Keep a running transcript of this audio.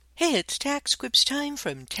Hey, it's Tax Scripts time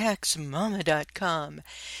from TaxMama.com.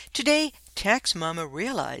 Today, Tax Mama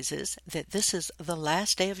realizes that this is the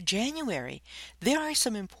last day of January. There are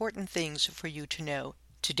some important things for you to know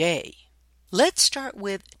today. Let's start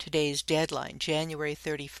with today's deadline, January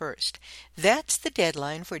 31st. That's the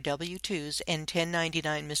deadline for W-2s and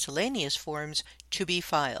 1099 miscellaneous forms to be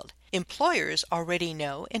filed. Employers already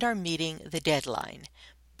know and are meeting the deadline.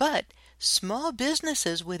 But small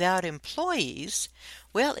businesses without employees,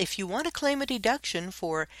 well, if you want to claim a deduction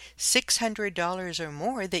for $600 or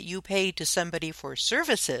more that you paid to somebody for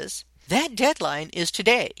services, that deadline is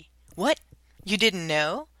today. What? You didn't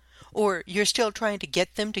know? Or you're still trying to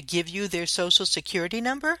get them to give you their Social Security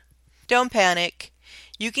number? Don't panic.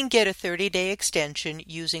 You can get a 30-day extension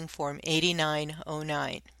using Form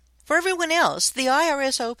 8909. For everyone else, the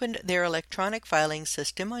IRS opened their electronic filing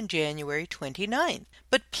system on January 29th.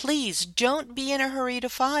 But please don't be in a hurry to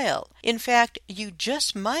file. In fact, you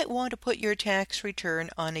just might want to put your tax return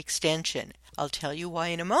on extension. I'll tell you why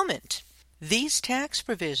in a moment. These tax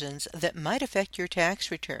provisions that might affect your tax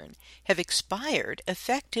return have expired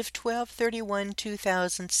effective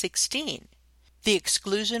 12/31/2016. The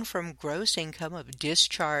exclusion from gross income of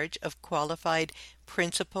discharge of qualified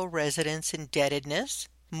principal residence indebtedness,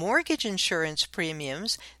 mortgage insurance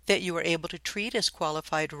premiums that you are able to treat as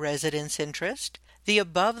qualified residence interest, the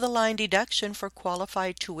above-the-line deduction for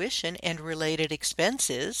qualified tuition and related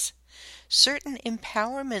expenses, certain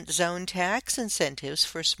empowerment zone tax incentives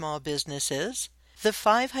for small businesses, the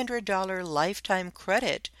 $500 lifetime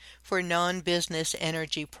credit for non-business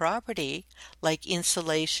energy property like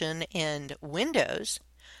insulation and windows,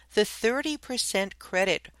 the 30%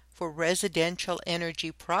 credit for residential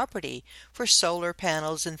energy property for solar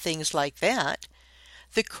panels and things like that,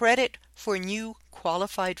 the credit for new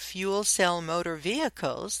qualified fuel cell motor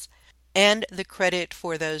vehicles, and the credit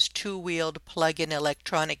for those two-wheeled plug-in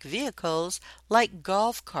electronic vehicles like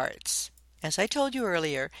golf carts. As I told you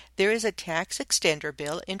earlier, there is a tax extender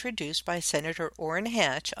bill introduced by Senator Orrin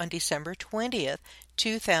Hatch on December 20th,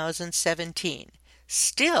 2017.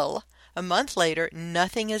 Still, a month later,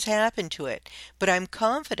 nothing has happened to it, but I'm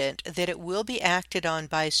confident that it will be acted on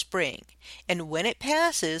by spring. And when it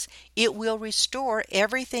passes, it will restore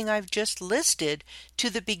everything I've just listed to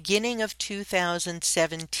the beginning of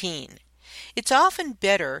 2017. It's often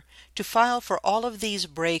better to file for all of these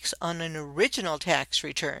breaks on an original tax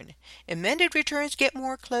return. Amended returns get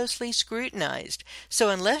more closely scrutinized, so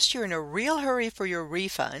unless you're in a real hurry for your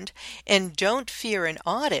refund and don't fear an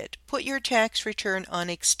audit, put your tax return on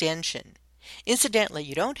extension. Incidentally,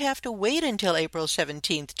 you don't have to wait until April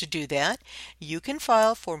 17th to do that. You can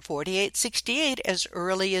file Form 4868 as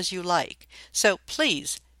early as you like. So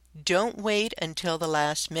please, don't wait until the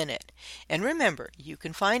last minute. And remember, you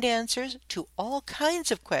can find answers to all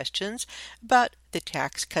kinds of questions about the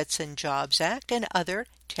Tax Cuts and Jobs Act and other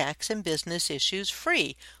tax and business issues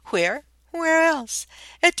free. Where else?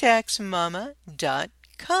 At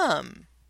TaxMama.com.